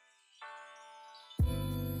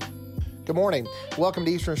Good morning. Welcome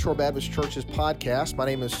to Eastern Shore Baptist Church's podcast. My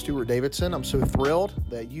name is Stuart Davidson. I'm so thrilled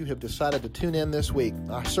that you have decided to tune in this week.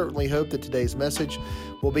 I certainly hope that today's message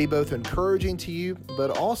will be both encouraging to you,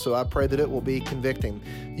 but also I pray that it will be convicting.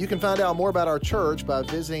 You can find out more about our church by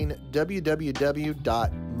visiting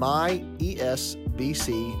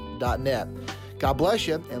www.myesbc.net. God bless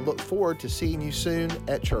you and look forward to seeing you soon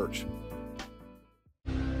at church.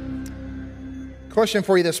 Question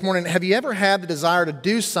for you this morning. Have you ever had the desire to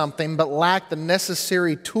do something but lack the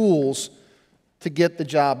necessary tools to get the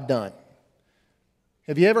job done?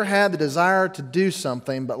 Have you ever had the desire to do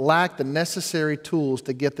something but lack the necessary tools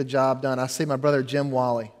to get the job done? I see my brother Jim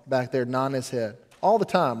Wally back there nodding his head. All the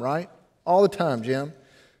time, right? All the time, Jim.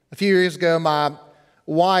 A few years ago, my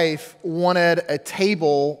wife wanted a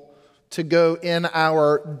table to go in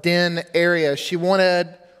our den area. She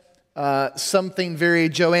wanted something very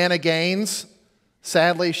Joanna Gaines.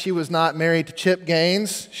 Sadly, she was not married to Chip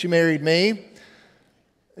Gaines. She married me.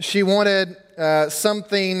 She wanted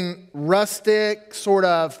something rustic, sort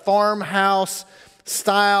of farmhouse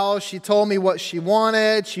style. She told me what she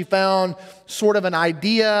wanted. She found sort of an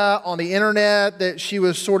idea on the internet that she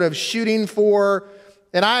was sort of shooting for.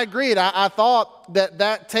 And I agreed. I thought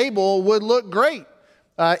that table would look great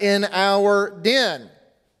in our den.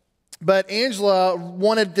 But Angela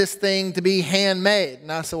wanted this thing to be handmade.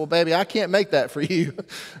 And I said, well, baby, I can't make that for you.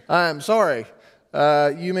 I'm sorry.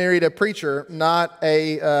 You married a preacher, not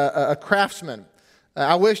a craftsman.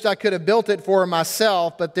 I wished I could have built it for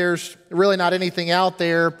myself, but there's really not anything out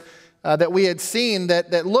there that we had seen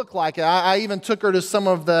that looked like it. I even took her to some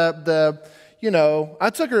of I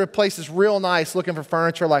took her to places real nice looking for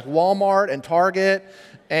furniture like Walmart and Target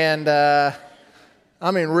and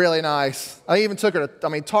really nice. I even took her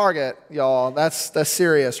to, Target, y'all. That's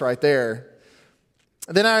serious right there.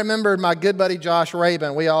 Then I remembered my good buddy Josh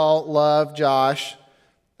Rabin. We all love Josh.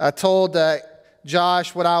 I told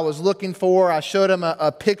Josh what I was looking for. I showed him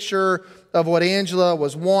a picture of what Angela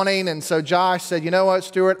was wanting. And so Josh said, you know what,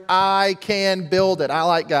 Stuart, I can build it. I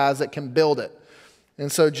like guys that can build it.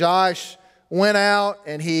 And so Josh went out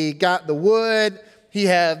and he got the wood. He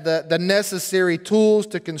had the necessary tools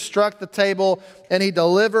to construct the table, and he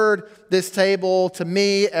delivered this table to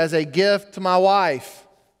me as a gift to my wife.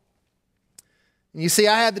 You see,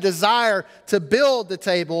 I had the desire to build the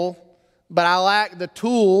table, but I lacked the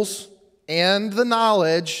tools and the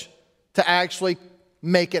knowledge to actually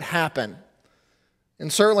make it happen. And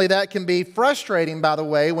certainly that can be frustrating, by the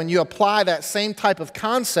way, when you apply that same type of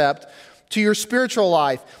concept to your spiritual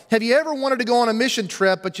life. Have you ever wanted to go on a mission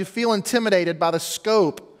trip, but you feel intimidated by the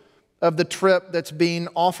scope of the trip that's being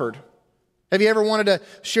offered? Have you ever wanted to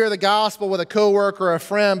share the gospel with a coworker or a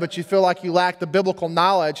friend, but you feel like you lack the biblical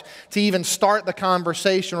knowledge to even start the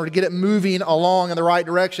conversation or to get it moving along in the right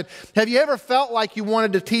direction? Have you ever felt like you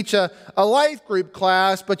wanted to teach a life group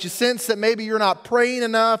class, but you sense that maybe you're not praying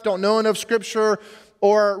enough, don't know enough scripture,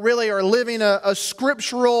 or really are living a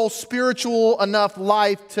scriptural, spiritual enough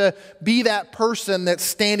life to be that person that's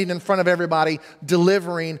standing in front of everybody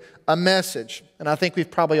delivering a message? And I think we've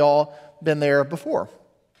probably all been there before.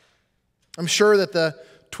 I'm sure that the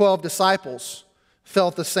 12 disciples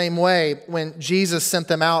felt the same way when Jesus sent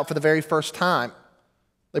them out for the very first time.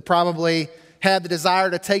 They probably had the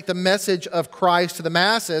desire to take the message of Christ to the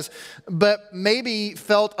masses, but maybe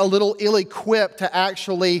felt a little ill-equipped to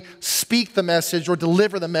actually speak the message or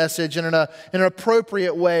deliver the message in an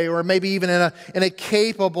appropriate way, or maybe even in a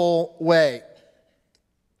capable way.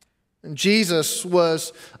 And Jesus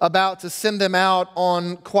was about to send them out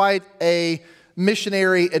on quite a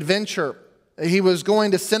missionary adventure. He was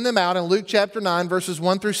going to send them out in Luke chapter 9, verses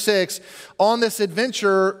 1 through 6, on this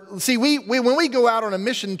adventure. See, when we go out on a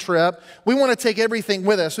mission trip, we want to take everything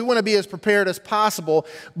with us. We want to be as prepared as possible.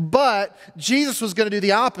 But Jesus was going to do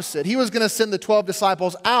the opposite. He was going to send the 12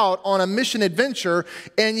 disciples out on a mission adventure,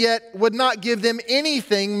 and yet would not give them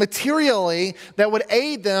anything materially that would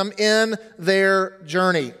aid them in their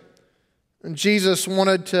journey. And Jesus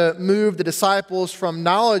wanted to move the disciples from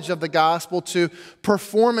knowledge of the gospel to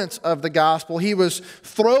performance of the gospel. He was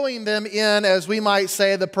throwing them in, as we might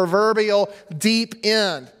say, the proverbial deep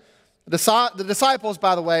end. The disciples,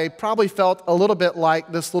 by the way, probably felt a little bit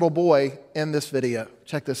like this little boy in this video.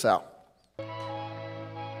 Check this out.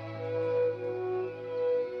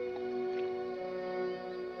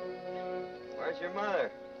 Where's your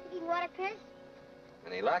mother? Eating water, Chris?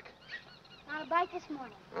 Any luck? On a bike this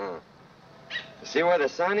morning. Oh. You see where the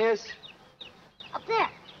sun is? Up there.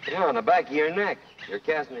 Yeah, on the back of your neck. You're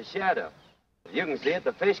casting a shadow. If you can see it,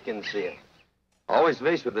 the fish can see it. Always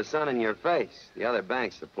fish with the sun in your face. The other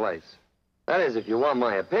bank's the place. That is, if you want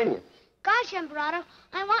my opinion. Gosh, Emperado,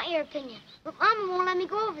 I want your opinion, but Mama won't let me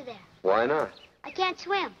go over there. Why not? I can't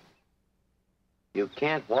swim. You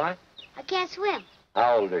can't what? I can't swim.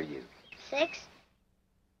 How old are you? 6.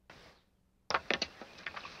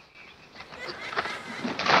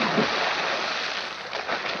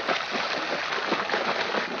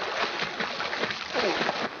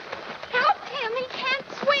 Help him. He can't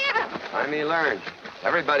swim. Time he learned.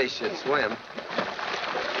 Everybody should swim.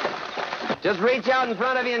 Just reach out in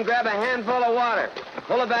front of you and grab a handful of water.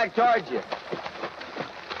 Pull it back towards you.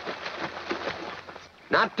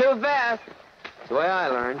 Not too fast. That's the way I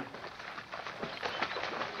learned.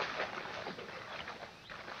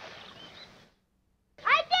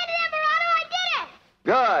 I did it, Emperado, I did it!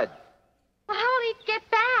 Good. Well, how will he get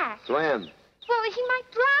back? Swim. Well, he might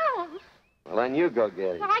drown. Well, then you go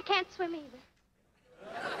get it. Well, I can't swim either.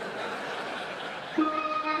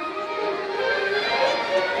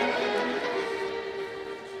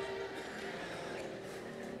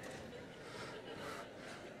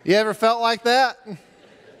 You ever felt like that?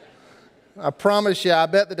 I promise you, I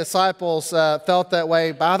bet the disciples felt that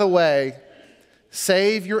way. By the way,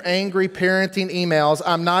 save your angry parenting emails.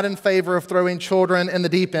 I'm not in favor of throwing children in the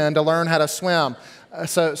deep end to learn how to swim.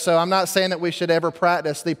 So I'm not saying that we should ever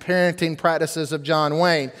practice the parenting practices of John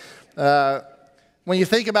Wayne. When you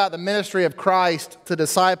think about the ministry of Christ to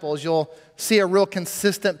disciples, you'll see a real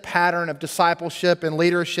consistent pattern of discipleship and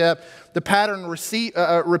leadership. The pattern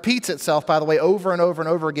repeats itself, by the way, over and over and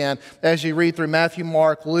over again as you read through Matthew,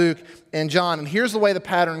 Mark, Luke, and John. And here's the way the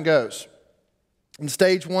pattern goes. In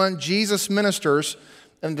stage 1, Jesus ministers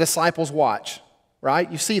and the disciples watch,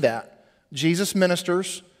 right? You see that. Jesus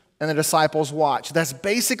ministers and the disciples watch. That's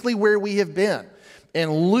basically where we have been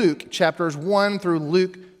in Luke chapters 1 through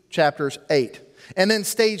Luke chapters 8. And then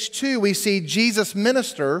stage 2, we see Jesus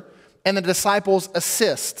minister and the disciples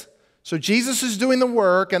assist. So Jesus is doing the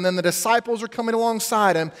work, and then the disciples are coming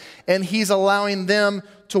alongside him, and he's allowing them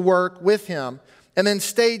to work with him. And then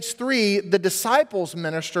stage 3, the disciples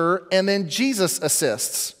minister, and then Jesus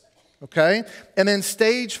assists. Okay? And then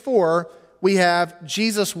stage 4, we have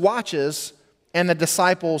Jesus watches, and the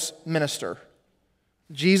disciples minister.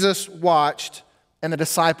 Jesus watched, and the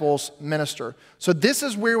disciples minister. So this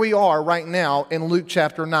is where we are right now in Luke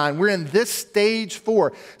chapter 9. We're in this stage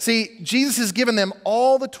 4. See, Jesus has given them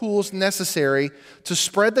all the tools necessary to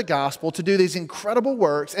spread the gospel, to do these incredible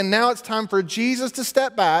works, and now it's time for Jesus to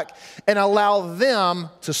step back and allow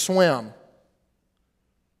them to swim.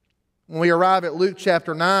 When we arrive at Luke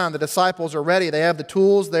chapter 9, the disciples are ready. They have the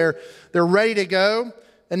tools. They're ready to go.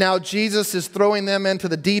 And now Jesus is throwing them into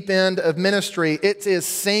the deep end of ministry. It is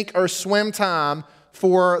sink or swim time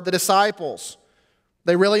for the disciples.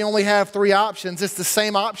 They really only have 3 options. It's the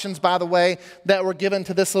same options, by the way, that were given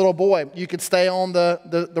to this little boy. You could stay on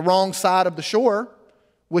the wrong side of the shore,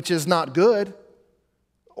 which is not good.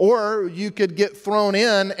 Or you could get thrown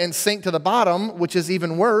in and sink to the bottom, which is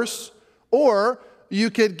even worse. Or you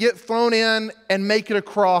could get thrown in and make it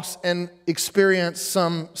across and experience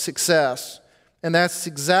some success. And that's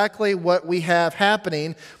exactly what we have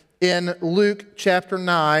happening in Luke chapter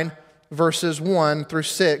 9, verses 1 through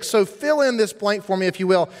 6. So fill in this blank for me, if you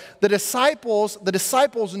will. The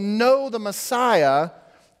disciples know the Messiah,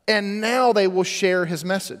 and now they will share his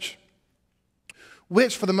message.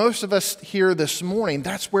 Which, for the most of us here this morning,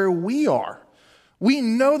 that's where we are. We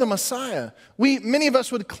know the Messiah. Many of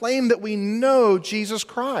us would claim that we know Jesus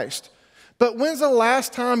Christ. But when's the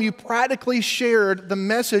last time you practically shared the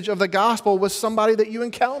message of the gospel with somebody that you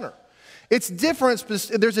encounter? There's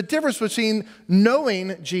a difference between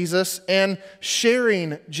knowing Jesus and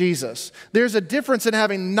sharing Jesus. There's a difference in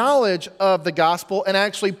having knowledge of the gospel and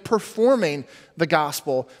actually performing the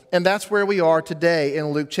gospel. And that's where we are today in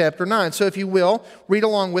Luke chapter 9. So if you will, read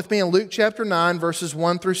along with me in Luke chapter 9, verses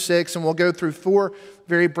 1 through 6, and we'll go through 4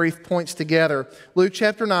 very brief points together. Luke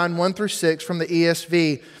chapter 9, 1 through 6 from the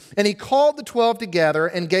ESV. And he called the 12 together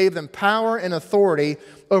and gave them power and authority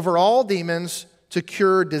over all demons to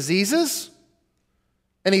cure diseases.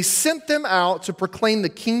 And he sent them out to proclaim the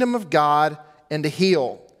kingdom of God and to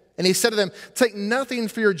heal. And he said to them, take nothing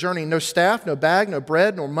for your journey, no staff, no bag, no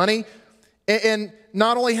bread, nor money. And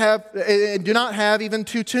do not have even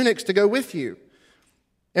 2 tunics to go with you.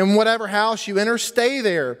 And whatever house you enter, stay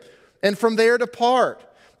there. And from there depart.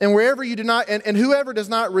 And wherever you do not, and whoever does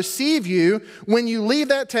not receive you, when you leave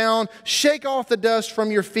that town, shake off the dust from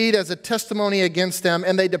your feet as a testimony against them.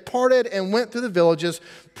 And they departed and went through the villages,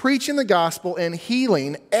 preaching the gospel and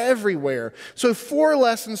healing everywhere. So 4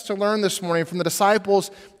 lessons to learn this morning from the disciples'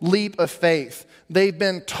 leap of faith. They've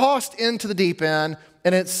been tossed into the deep end,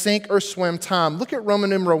 and it's sink or swim time. Look at Roman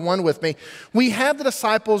numeral 1 with me. We have the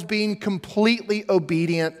disciples being completely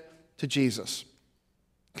obedient to Jesus.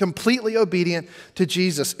 Completely obedient to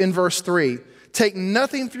Jesus. In verse 3, take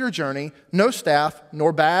nothing for your journey, no staff,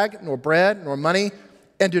 nor bag, nor bread, nor money,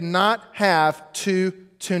 and do not have 2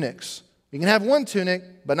 tunics. You can have 1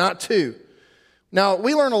 tunic, but not 2. Now,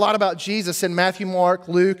 we learn a lot about Jesus in Matthew, Mark,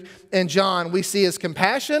 Luke, and John. We see his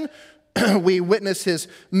compassion. We witness his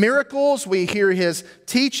miracles. We hear his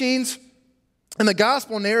teachings. And the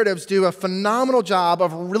gospel narratives do a phenomenal job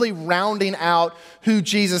of really rounding out who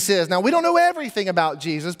Jesus is. Now, we don't know everything about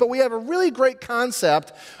Jesus, but we have a really great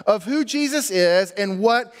concept of who Jesus is and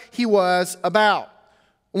what he was about.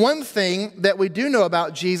 One thing that we do know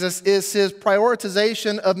about Jesus is his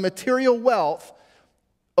prioritization of material wealth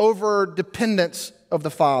over dependence of the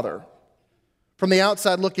Father. From the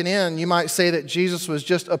outside looking in, you might say that Jesus was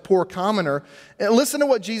just a poor commoner. And listen to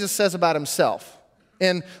what Jesus says about himself.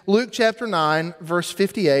 In Luke chapter 9, verse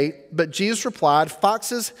 58, but Jesus replied,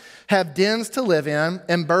 foxes have dens to live in,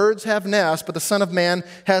 and birds have nests, but the Son of Man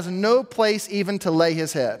has no place even to lay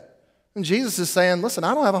his head. And Jesus is saying, listen,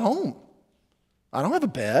 I don't have a home. I don't have a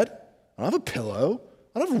bed. I don't have a pillow.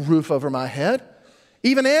 I don't have a roof over my head.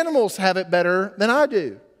 Even animals have it better than I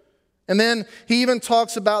do. And then he even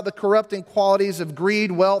talks about the corrupting qualities of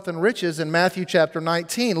greed, wealth, and riches in Matthew chapter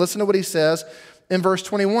 19. Listen to what he says in verse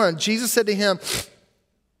 21. Jesus said to him,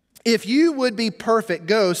 if you would be perfect,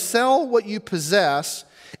 go sell what you possess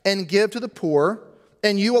and give to the poor,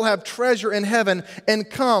 and you will have treasure in heaven, and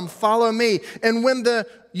come, follow me. And when the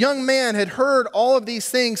young man had heard all of these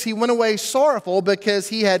things, he went away sorrowful because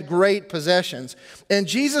he had great possessions. And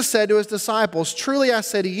Jesus said to his disciples, truly I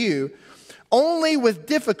say to you, only with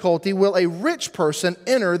difficulty will a rich person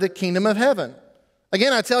enter the kingdom of heaven.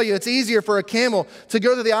 Again, I tell you, it's easier for a camel to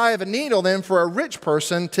go through the eye of a needle than for a rich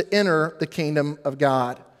person to enter the kingdom of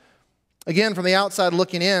God. Again, from the outside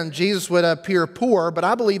looking in, Jesus would appear poor, but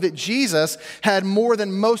I believe that Jesus had more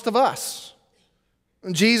than most of us.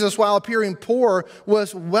 Jesus, while appearing poor,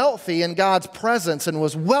 was wealthy in God's presence and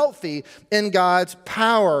was wealthy in God's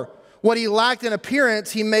power. What he lacked in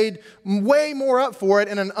appearance, he made way more up for it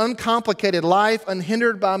in an uncomplicated life,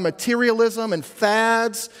 unhindered by materialism and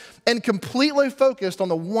fads, and completely focused on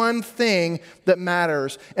the one thing that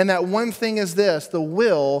matters. And that one thing is this, the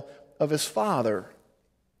will of his Father.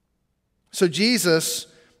 So Jesus,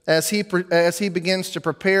 as he begins to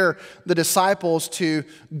prepare the disciples to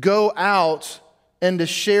go out and to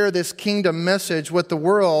share this kingdom message with the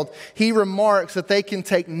world, he remarks that they can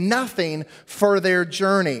take nothing for their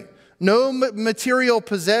journey. No material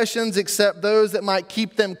possessions except those that might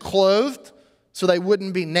keep them clothed so they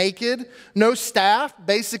wouldn't be naked. No staff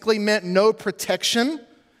basically meant no protection,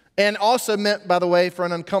 and also meant, by the way, for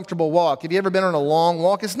an uncomfortable walk. Have you ever been on a long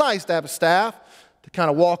walk? It's nice to have a staff to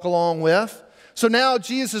kind of walk along with. So now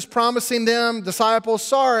Jesus is promising them, disciples,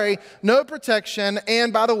 sorry, no protection,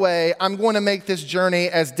 and by the way, I'm going to make this journey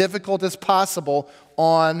as difficult as possible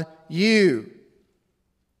on you.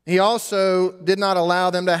 He also did not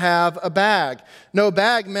allow them to have a bag. No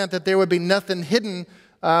bag meant that there would be nothing hidden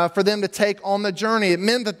for them to take on the journey. It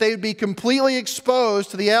meant that they'd be completely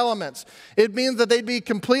exposed to the elements. It means that they'd be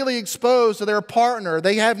completely exposed to their partner.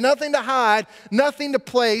 They have nothing to hide, nothing to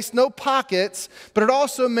place, no pockets, but it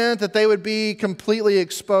also meant that they would be completely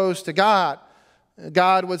exposed to God.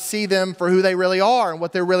 God would see them for who they really are and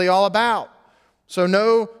what they're really all about. So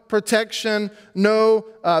no protection, no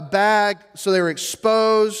bag, so they were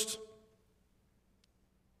exposed.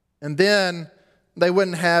 And then they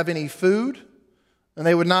wouldn't have any food, and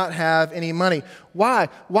they would not have any money. Why?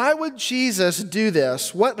 Why would Jesus do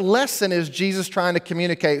this? What lesson is Jesus trying to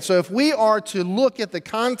communicate? So if we are to look at the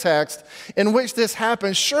context in which this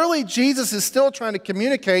happens, surely Jesus is still trying to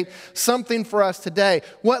communicate something for us today.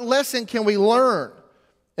 What lesson can we learn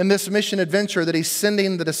in this mission adventure that he's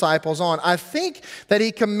sending the disciples on? I think that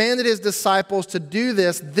he commanded his disciples to do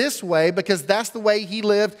this way because that's the way he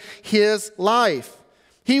lived his life.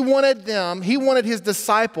 He wanted his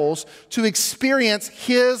disciples to experience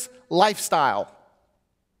his lifestyle.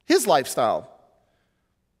 His lifestyle.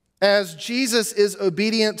 As Jesus is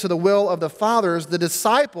obedient to the will of the Father, the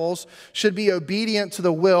disciples should be obedient to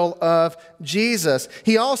the will of Jesus.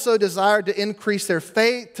 He also desired to increase their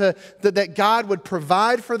faith, that God would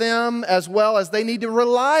provide for them, as well as they need to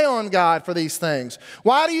rely on God for these things.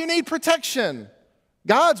 Why do you need protection?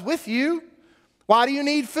 God's with you. Why do you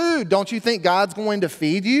need food? Don't you think God's going to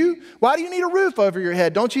feed you? Why do you need a roof over your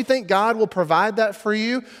head? Don't you think God will provide that for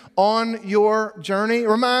you on your journey? It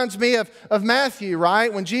reminds me of Matthew,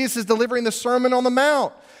 right? When Jesus is delivering the Sermon on the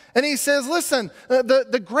Mount. And he says, listen,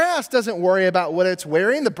 the grass doesn't worry about what it's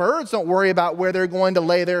wearing. The birds don't worry about where they're going to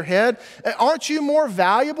lay their head. Aren't you more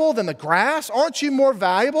valuable than the grass? Aren't you more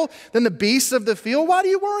valuable than the beasts of the field? Why do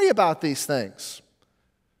you worry about these things?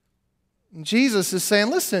 And Jesus is saying,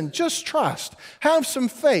 listen, just trust. Have some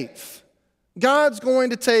faith. God's going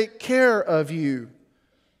to take care of you.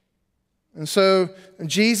 And so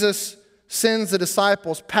Jesus sends the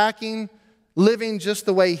disciples packing, living just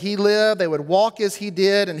the way he lived. They would walk as he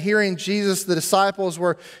did, and hearing Jesus, the disciples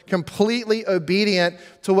were completely obedient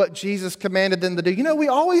to what Jesus commanded them to do. You know, we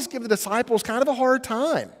always give the disciples kind of a hard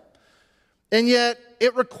time. And yet,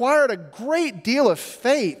 it required a great deal of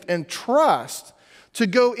faith and trust to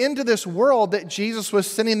go into this world that Jesus was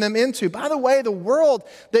sending them into. By the way, the world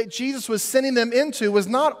that Jesus was sending them into was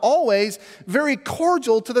not always very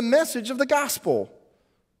cordial to the message of the gospel.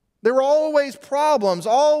 There were always problems,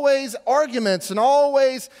 always arguments, and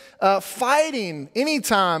always fighting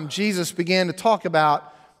anytime Jesus began to talk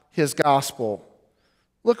about his gospel.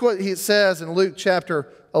 Look what he says in Luke chapter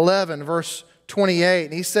 11, verse 28.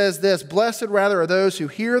 And he says this, "Blessed rather are those who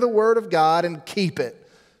hear the word of God and keep it."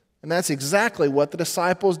 And that's exactly what the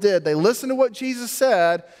disciples did. They listened to what Jesus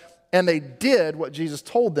said, and they did what Jesus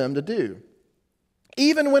told them to do,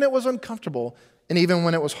 even when it was uncomfortable and even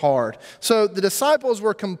when it was hard. So the disciples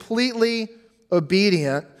were completely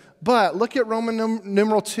obedient, but look at Roman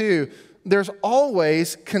numeral 2. There's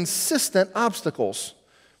always consistent obstacles.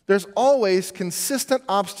 There's always consistent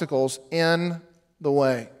obstacles in the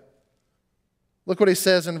way. Look what he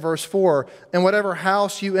says in verse 4. "And whatever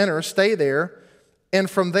house you enter, stay there, and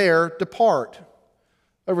from there depart."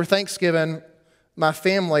 Over Thanksgiving, my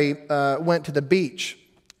family went to the beach,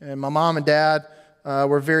 and my mom and dad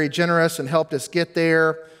were very generous and helped us get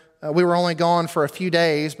there. We were only gone for a few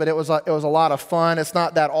days, but it was a lot of fun. It's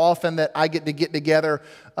not that often that I get together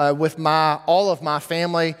with all of my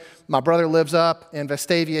family. My brother lives up in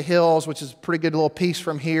Vestavia Hills, which is a pretty good little piece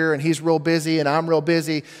from here, and he's real busy, and I'm real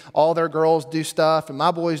busy. All their girls do stuff, and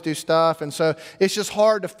my boys do stuff, and so it's just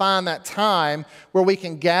hard to find that time where we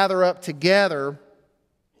can gather up together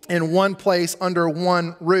in one place under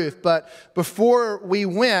one roof. But before we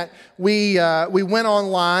went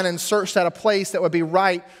online and searched out a place that would be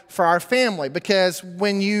right for our family, because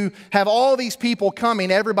when you have all these people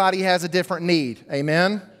coming, everybody has a different need.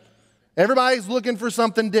 Amen? Everybody's looking for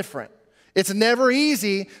something different. It's never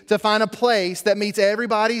easy to find a place that meets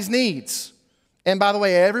everybody's needs. And by the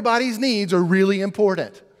way, everybody's needs are really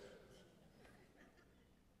important.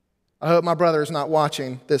 I hope my brother is not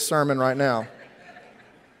watching this sermon right now.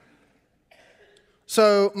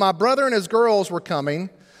 So my brother and his girls were coming,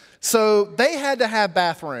 so they had to have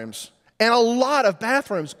bathrooms, and a lot of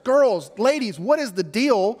bathrooms. Girls, ladies, what is the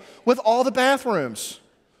deal with all the bathrooms?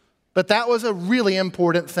 But that was a really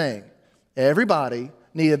important thing. Everybody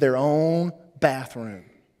needed their own bathroom.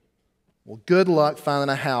 Well, good luck finding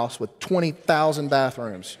a house with 20,000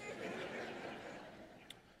 bathrooms.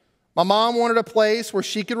 My mom wanted a place where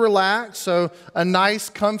she could relax, so a nice,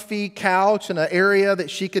 comfy couch and an area that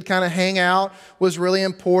she could kind of hang out was really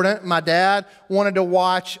important. My dad wanted to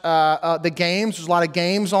watch the games. There's a lot of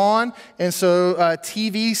games on, and so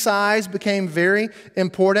TV size became very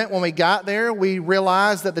important. When we got there, we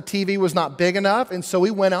realized that the TV was not big enough, and so we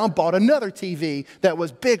went out and bought another TV that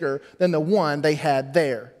was bigger than the one they had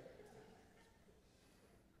there.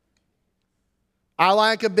 I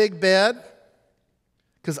like a big bed,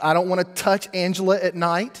 because I don't want to touch Angela at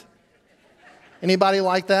night. Anybody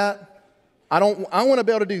like that? I want to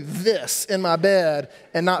be able to do this in my bed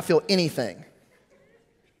and not feel anything.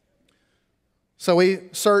 So we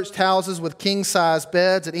searched houses with king-size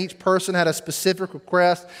beds, and each person had a specific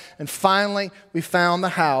request. And finally, we found the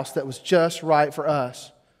house that was just right for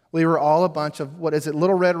us. We were all a bunch of, what is it,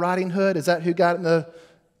 Little Red Riding Hood? Is that who got in the,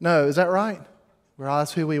 no, is that right?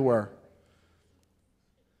 That's who we were.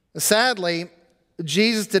 Sadly,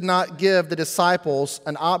 Jesus did not give the disciples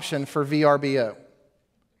an option for VRBO.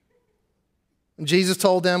 Jesus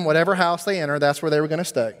told them whatever house they enter, that's where they were going to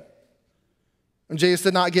stay. And Jesus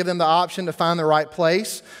did not give them the option to find the right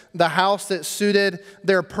place. The house that suited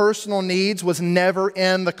their personal needs was never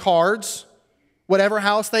in the cards. Whatever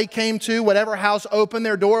house they came to, whatever house opened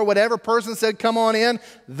their door, whatever person said, "Come on in,"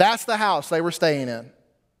 that's the house they were staying in.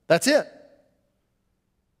 That's it.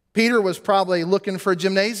 Peter was probably looking for a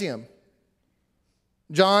gymnasium.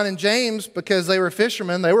 John and James, because they were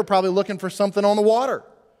fishermen, they were probably looking for something on the water.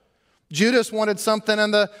 Judas wanted something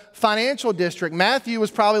in the financial district. Matthew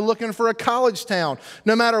was probably looking for a college town.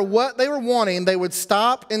 No matter what they were wanting, they would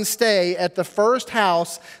stop and stay at the first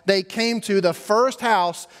house they came to, the first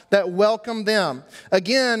house that welcomed them.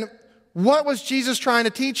 Again, what was Jesus trying to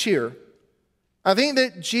teach here? I think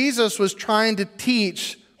that Jesus was trying to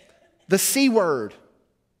teach the C word,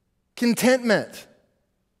 contentment.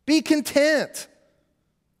 Be content.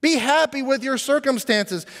 Be happy with your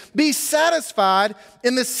circumstances. Be satisfied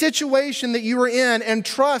in the situation that you are in and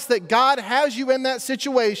trust that God has you in that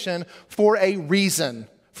situation for a reason,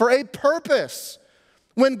 for a purpose.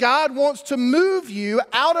 When God wants to move you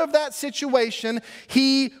out of that situation,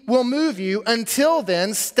 He will move you. Until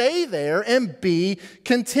then, stay there and be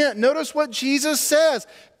content. Notice what Jesus says.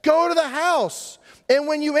 Go to the house, and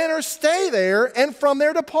when you enter, stay there, and from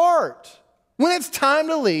there depart. When it's time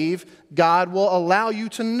to leave, God will allow you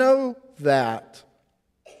to know that.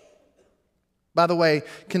 By the way,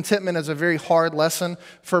 contentment is a very hard lesson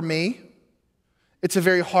for me. It's a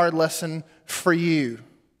very hard lesson for you.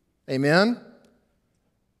 Amen?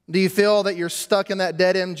 Do you feel that you're stuck in that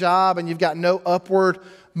dead-end job and you've got no upward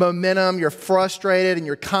momentum, you're frustrated, and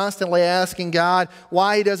you're constantly asking God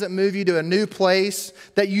why He doesn't move you to a new place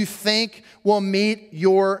that you think will meet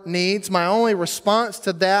your needs? My only response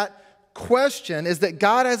to that question is that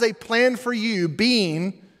God has a plan for you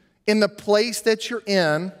being in the place that you're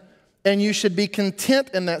in, and you should be content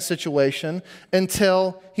in that situation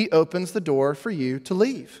until He opens the door for you to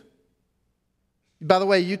leave. By the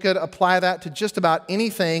way, you could apply that to just about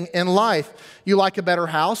anything in life. You like a better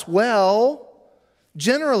house? Well,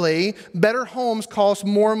 generally, better homes cost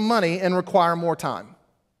more money and require more time.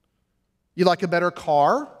 You like a better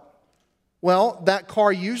car? Well, that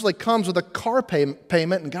car usually comes with a car payment,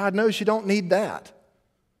 and God knows you don't need that.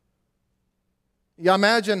 You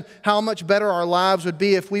imagine how much better our lives would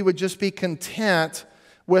be if we would just be content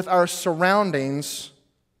with our surroundings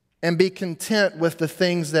and be content with the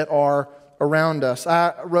things that are around us.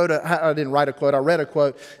 I didn't write a quote, I read a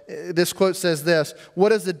quote. This quote says this: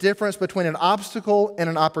 what is the difference between an obstacle and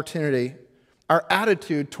an opportunity? Our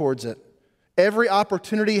attitude towards it. Every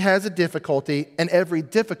opportunity has a difficulty, and every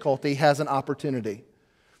difficulty has an opportunity.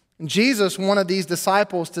 Jesus wanted these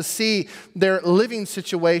disciples to see their living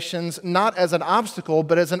situations not as an obstacle,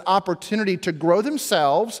 but as an opportunity to grow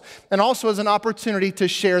themselves, and also as an opportunity to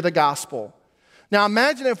share the gospel. Now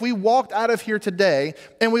imagine if we walked out of here today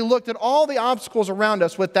and we looked at all the obstacles around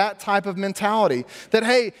us with that type of mentality. That,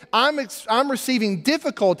 hey, I'm receiving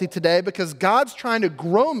difficulty today because God's trying to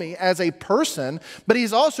grow me as a person, but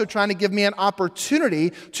He's also trying to give me an opportunity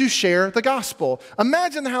to share the gospel.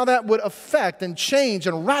 Imagine how that would affect and change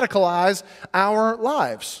and radicalize our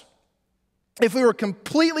lives. If we were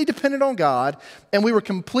completely dependent on God and we were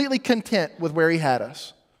completely content with where He had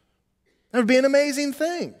us. That would be an amazing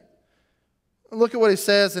thing. Look at what he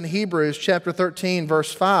says in Hebrews chapter 13,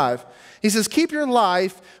 verse 5. He says, keep your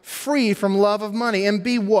life free from love of money and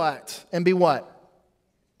be what? And be what?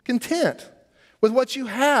 Content with what you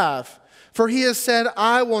have. For He has said,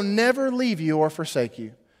 I will never leave you or forsake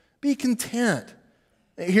you. Be content.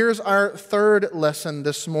 Here's our third lesson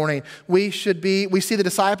this morning. We see the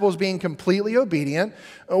disciples being completely obedient.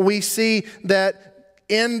 We see that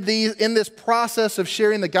in this process of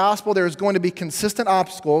sharing the gospel, there is going to be consistent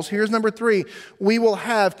obstacles. Here's number 3. We will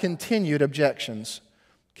have continued objections.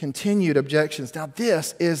 Continued objections. Now,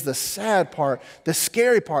 this is the sad part, the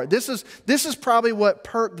scary part. This is probably what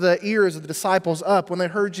perked the ears of the disciples up when they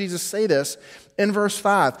heard Jesus say this in verse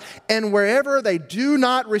 5. And wherever they do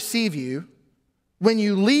not receive you, when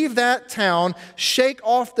you leave that town, shake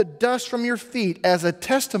off the dust from your feet as a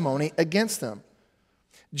testimony against them.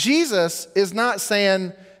 Jesus is not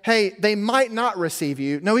saying, hey, they might not receive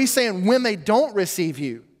you. No, He's saying when they don't receive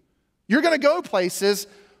you, you're going to go places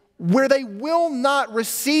where they will not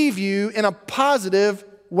receive you in a positive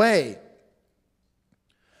way.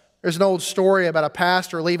 There's an old story about a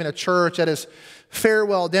pastor leaving a church. At his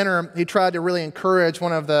farewell dinner, he tried to really encourage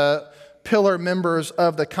one of the pillar members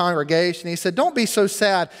of the congregation. He said, don't be so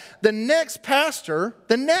sad. The next pastor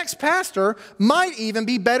might even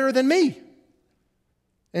be better than me.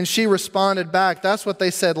 And she responded back, that's what they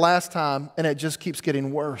said last time, and it just keeps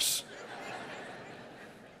getting worse.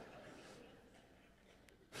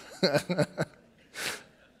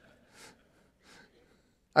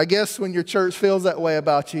 I guess when your church feels that way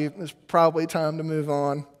about you, it's probably time to move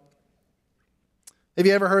on. Have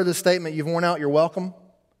you ever heard the statement, you've worn out your welcome?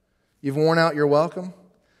 You've worn out your welcome?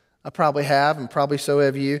 I probably have, and probably so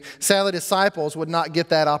have you. Sadly, disciples would not get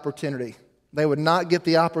that opportunity. They would not get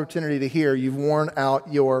the opportunity to hear, you've worn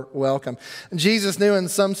out your welcome. Jesus knew in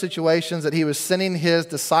some situations that He was sending His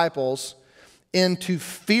disciples into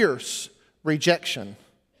fierce rejection.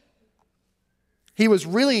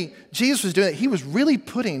 Jesus was doing it. He was really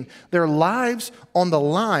putting their lives on the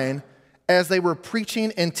line as they were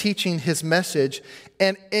preaching and teaching his message.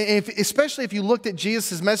 And especially if you looked at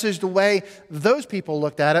Jesus' message the way those people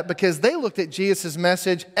looked at it, because they looked at Jesus'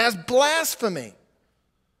 message as blasphemy.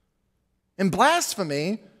 And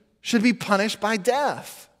blasphemy should be punished by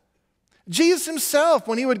death. Jesus himself,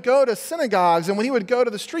 when he would go to synagogues and when he would go to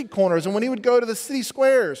the street corners and when he would go to the city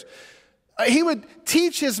squares, he would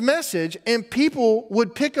teach his message and people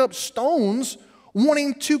would pick up stones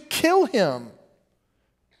wanting to kill him.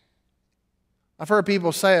 I've heard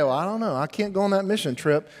people say, oh, I don't know, I can't go on that mission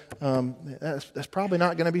trip. That's probably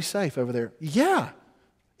not going to be safe over there. Yeah,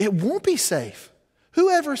 it won't be safe.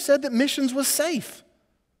 Whoever said that missions was safe?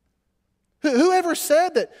 Whoever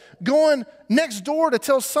said that going next door to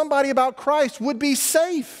tell somebody about Christ would be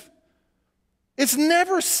safe? It's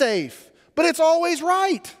never safe, but it's always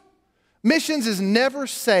right. Missions is never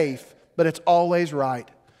safe, but it's always right.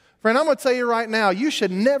 Friend, I'm going to tell you right now, you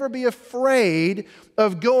should never be afraid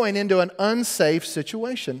of going into an unsafe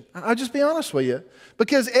situation. I'll just be honest with you.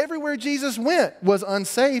 Because everywhere Jesus went was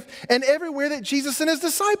unsafe, and everywhere that Jesus and his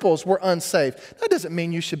disciples were unsafe. That doesn't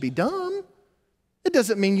mean you should be dumb. It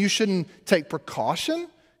doesn't mean you shouldn't take precaution.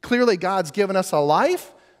 Clearly, God's given us a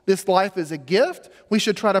life. This life is a gift. We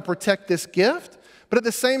should try to protect this gift. But at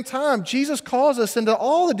the same time, Jesus calls us into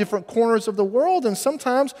all the different corners of the world, and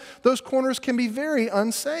sometimes those corners can be very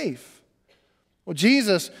unsafe. Well,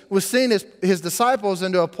 Jesus was sending his disciples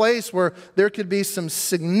into a place where there could be some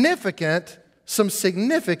significant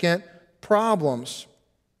problems.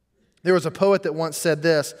 There was a poet that once said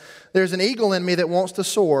this: there's an eagle in me that wants to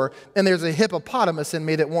soar, and there's a hippopotamus in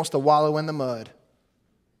me that wants to wallow in the mud.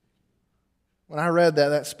 When I read that,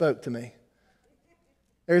 that spoke to me.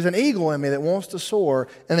 There's an eagle in me that wants to soar,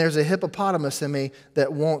 and there's a hippopotamus in me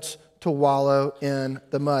that wants to wallow in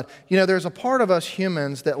the mud. You know, there's a part of us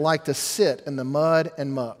humans that like to sit in the mud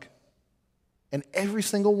and muck. And every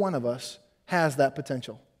single one of us has that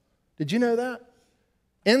potential. Did you know that?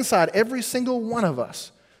 Inside every single one of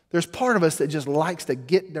us, there's part of us that just likes to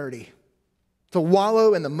get dirty, to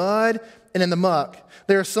wallow in the mud and in the muck.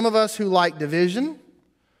 There are some of us who like division.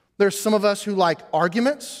 There's some of us who like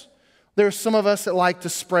arguments. There's some of us that like to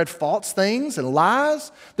spread false things and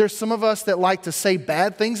lies. There's some of us that like to say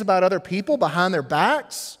bad things about other people behind their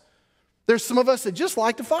backs. There's some of us that just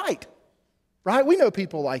like to fight, right? We know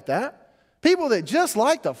people like that. People that just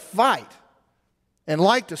like to fight and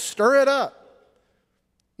like to stir it up.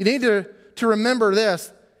 You need to remember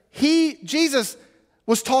this. Jesus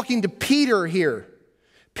was talking to Peter here.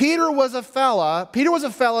 Peter was a fella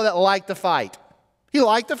that liked to fight. He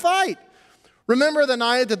liked to fight. Remember the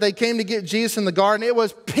night that they came to get Jesus in the garden? It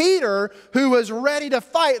was Peter who was ready to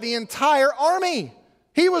fight the entire army.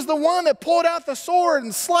 He was the one that pulled out the sword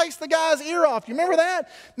and sliced the guy's ear off. You remember that?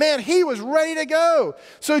 Man, he was ready to go.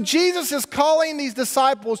 So Jesus is calling these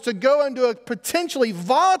disciples to go into a potentially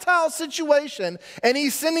volatile situation, and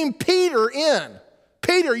he's sending Peter in.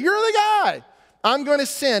 Peter, you're the guy I'm going to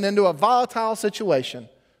send into a volatile situation.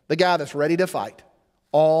 The guy that's ready to fight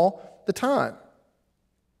all the time.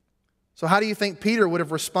 So how do you think Peter would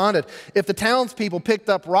have responded if the townspeople picked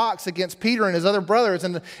up rocks against Peter and his other brothers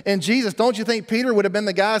and Jesus? Don't you think Peter would have been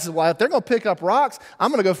the guy that said, well, if they're going to pick up rocks,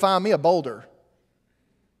 I'm going to go find me a boulder.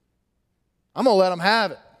 I'm going to let them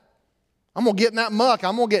have it. I'm going to get in that muck.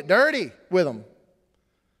 I'm going to get dirty with them.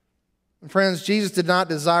 And friends, Jesus did not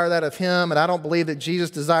desire that of him, and I don't believe that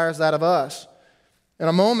Jesus desires that of us. In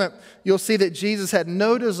a moment, you'll see that Jesus had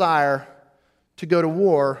no desire to go to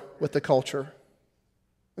war with the culture.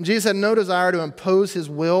 And Jesus had no desire to impose his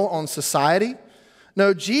will on society.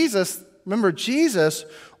 No, Jesus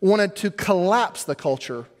wanted to collapse the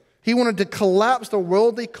culture. He wanted to collapse the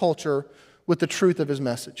worldly culture with the truth of his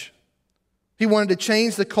message. He wanted to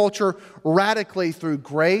change the culture radically through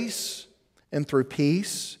grace and through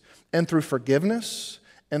peace and through forgiveness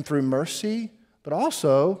and through mercy, but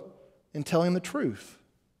also in telling the truth.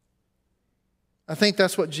 I think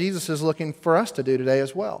that's what Jesus is looking for us to do today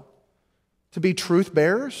as well. To be truth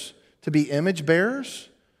bearers, to be image bearers,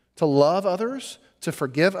 to love others, to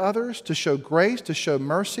forgive others, to show grace, to show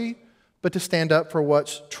mercy, but to stand up for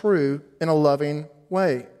what's true in a loving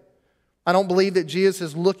way. I don't believe that Jesus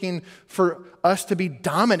is looking for us to be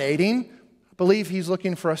dominating. I believe he's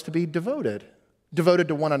looking for us to be devoted. Devoted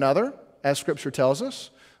to one another, as Scripture tells us,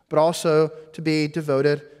 but also to be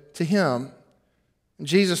devoted to him.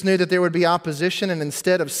 Jesus knew that there would be opposition, and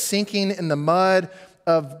instead of sinking in the mud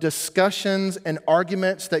of discussions and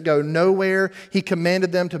arguments that go nowhere, he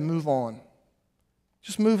commanded them to move on.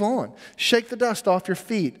 Just move on. Shake the dust off your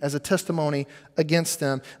feet as a testimony against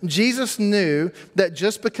them. Jesus knew that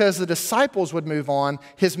just because the disciples would move on,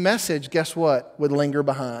 his message, guess what, would linger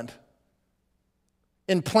behind.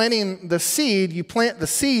 In planting the seed, you plant the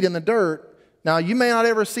seed in the dirt. Now, you may not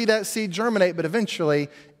ever see that seed germinate, but eventually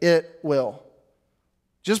it will.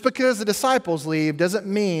 Just because the disciples leave doesn't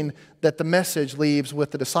mean that the message leaves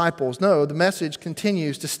with the disciples. No, the message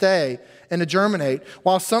continues to stay and to germinate.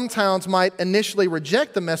 While some towns might initially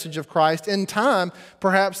reject the message of Christ, in time,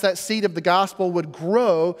 perhaps that seed of the gospel would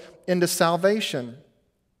grow into salvation.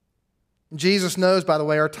 Jesus knows, by the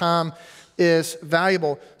way, our time is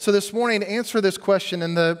valuable. So this morning, to answer this question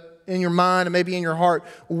in your mind and maybe in your heart,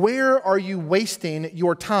 where are you wasting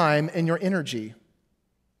your time and your energy?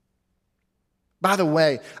 By the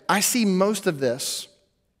way, I see most of this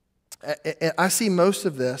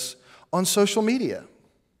on social media.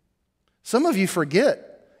 Some of you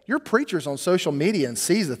forget your preacher's on social media and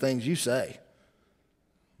sees the things you say.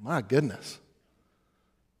 My goodness.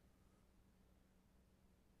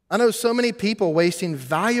 I know so many people wasting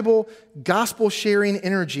valuable gospel-sharing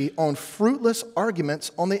energy on fruitless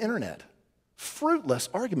arguments on the internet. Fruitless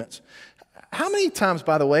arguments. How many times,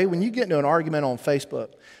 by the way, when you get into an argument on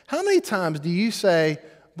Facebook, how many times do you say,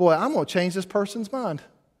 boy, I'm going to change this person's mind.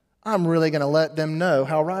 I'm really going to let them know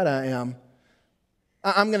how right I am.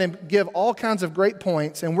 I'm going to give all kinds of great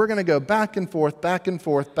points, and we're going to go back and forth, back and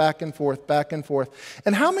forth, back and forth, back and forth.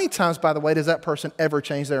 And how many times, by the way, does that person ever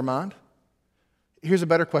change their mind? Here's a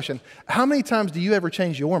better question. How many times do you ever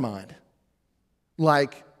change your mind?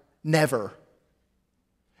 Like, never.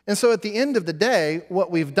 And so at the end of the day,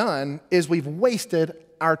 what we've done is we've wasted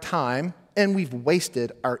our time and we've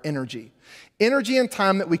wasted our energy. Energy and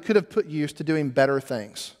time that we could have put use to doing better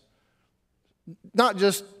things. Not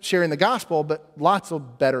just sharing the gospel, but lots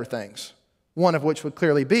of better things. One of which would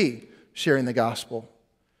clearly be sharing the gospel.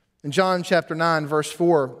 In John chapter 9, verse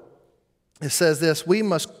 4, it says this, we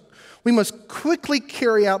must quickly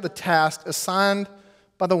carry out the task assigned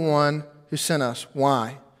by the one who sent us.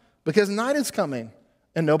 Why? Because night is coming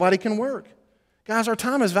and nobody can work. Guys, our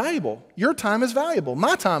time is valuable. Your time is valuable.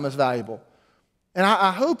 My time is valuable. And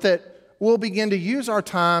I hope that we'll begin to use our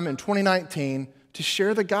time in 2019 to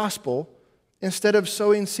share the gospel instead of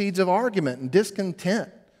sowing seeds of argument and discontent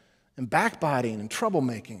and backbiting and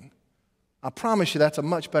troublemaking. I promise you that's a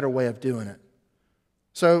much better way of doing it.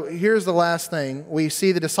 So here's the last thing. We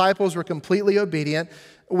see the disciples were completely obedient.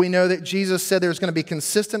 We know that Jesus said there's going to be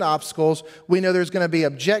consistent obstacles. We know there's going to be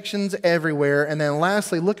objections everywhere. And then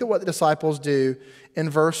lastly, look at what the disciples do in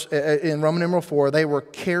Roman numeral 4. They were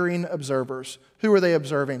caring observers. Who were they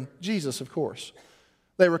observing? Jesus, of course.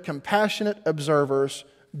 They were compassionate observers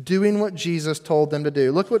doing what Jesus told them to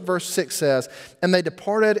do. Look what verse 6 says. And they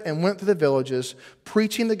departed and went to the villages,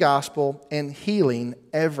 preaching the gospel and healing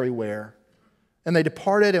everywhere. And they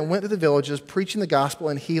departed and went to the villages, preaching the gospel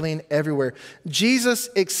and healing everywhere. Jesus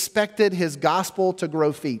expected his gospel to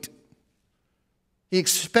grow feet. He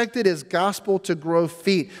expected his gospel to grow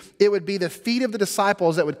feet. It would be the feet of the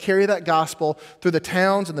disciples that would carry that gospel through the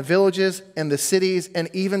towns and the villages and the cities and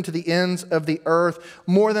even to the ends of the earth.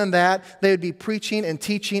 More than that, they would be preaching and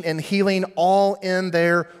teaching and healing all in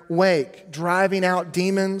their wake, driving out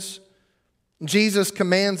demons. Jesus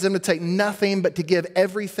commands them to take nothing but to give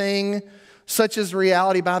everything. Such is the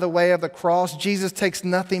reality, by the way, of the cross. Jesus takes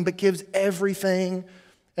nothing but gives everything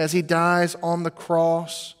as he dies on the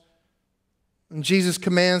cross. And Jesus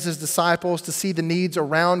commands his disciples to see the needs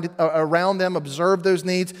around them, observe those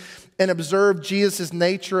needs, and observe Jesus'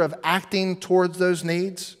 nature of acting towards those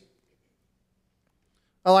needs.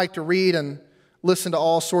 I like to read and listen to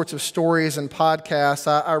all sorts of stories and podcasts.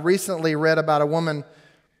 I recently read about a woman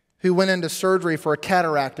who went into surgery for a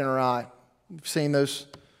cataract in her eye. You've seen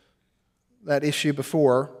that issue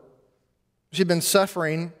before. She'd been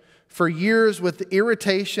suffering for years with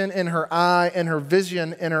irritation in her eye, and her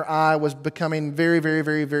vision in her eye was becoming very, very,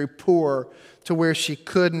 very, very poor to where she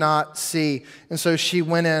could not see. And so she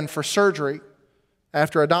went in for surgery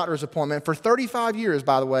after a doctor's appointment. For 35 years,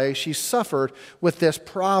 by the way, she suffered with this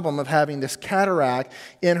problem of having this cataract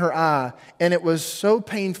in her eye. And it was so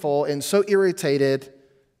painful and so irritated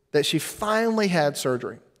that she finally had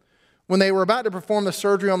surgery. When they were about to perform the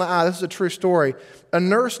surgery on the eye, this is a true story, a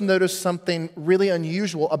nurse noticed something really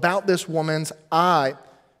unusual about this woman's eye.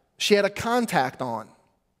 She had a contact on.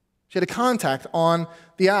 She had a contact on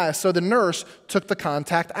the eye, so the nurse took the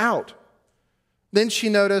contact out. Then she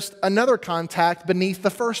noticed another contact beneath the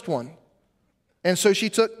first one, and so she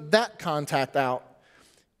took that contact out.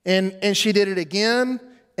 And she did it again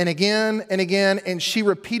and again and again, and she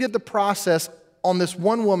repeated the process on this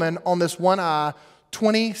one woman, on this one eye,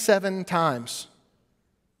 27 times.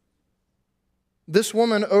 This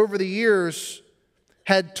woman, over the years,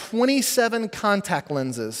 had 27 contact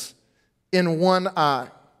lenses in one eye.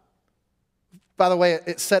 By the way,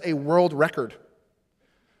 it set a world record.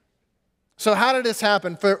 So how did this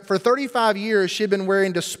happen? For 35 years, she had been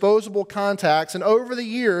wearing disposable contacts, and over the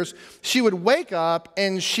years, she would wake up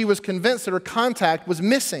and she was convinced that her contact was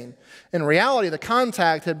missing. In reality, the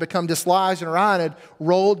contact had become dislodged in her eye and had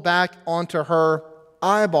rolled back onto her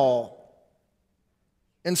eyeball.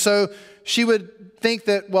 And so she would think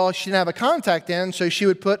that, well, she didn't have a contact in, so she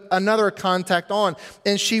would put another contact on.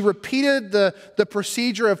 And she repeated the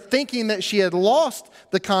procedure of thinking that she had lost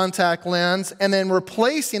the contact lens and then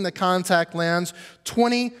replacing the contact lens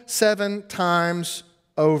 27 times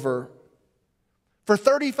over. For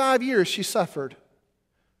 35 years, she suffered.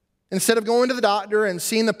 Instead of going to the doctor and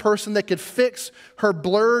seeing the person that could fix her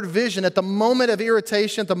blurred vision at the moment of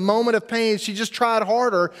irritation, at the moment of pain, she just tried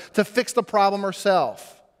harder to fix the problem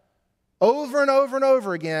herself. Over and over and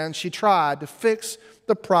over again, she tried to fix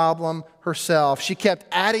the problem herself. She kept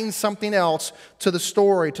adding something else to the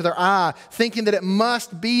story, to their eye, thinking that it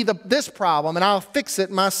must be this problem and I'll fix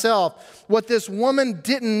it myself. What this woman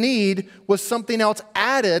didn't need was something else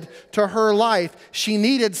added to her life. She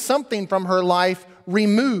needed something from her life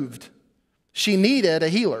removed. She needed a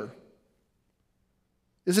healer.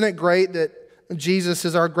 Isn't it great that Jesus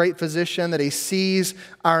is our great physician, that he sees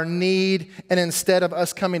our need, and instead of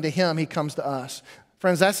us coming to him, he comes to us?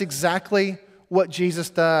 Friends, that's exactly what Jesus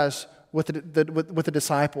does with the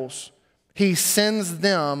disciples. He sends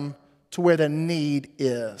them to where the need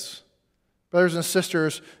is. Brothers and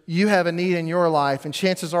sisters, you have a need in your life, and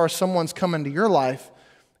chances are someone's coming to your life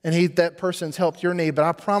and that person's helped your need. But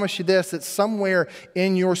I promise you this, that somewhere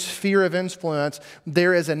in your sphere of influence,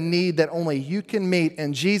 there is a need that only you can meet,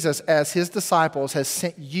 and Jesus, as his disciples, has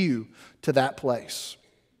sent you to that place.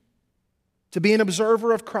 To be an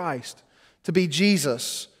observer of Christ, to be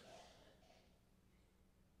Jesus.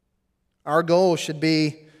 Our goal should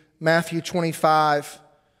be Matthew 25,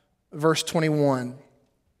 verse 21.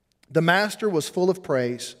 The master was full of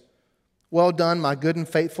praise. Well done, my good and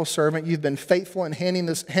faithful servant. You've been faithful in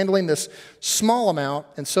handling this small amount,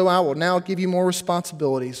 and so I will now give you more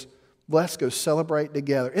responsibilities. Let's go celebrate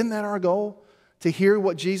together. Isn't that our goal? To hear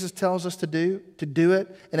what Jesus tells us to do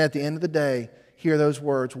it, and at the end of the day, hear those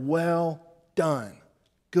words, well done,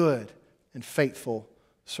 good and faithful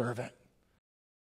servant.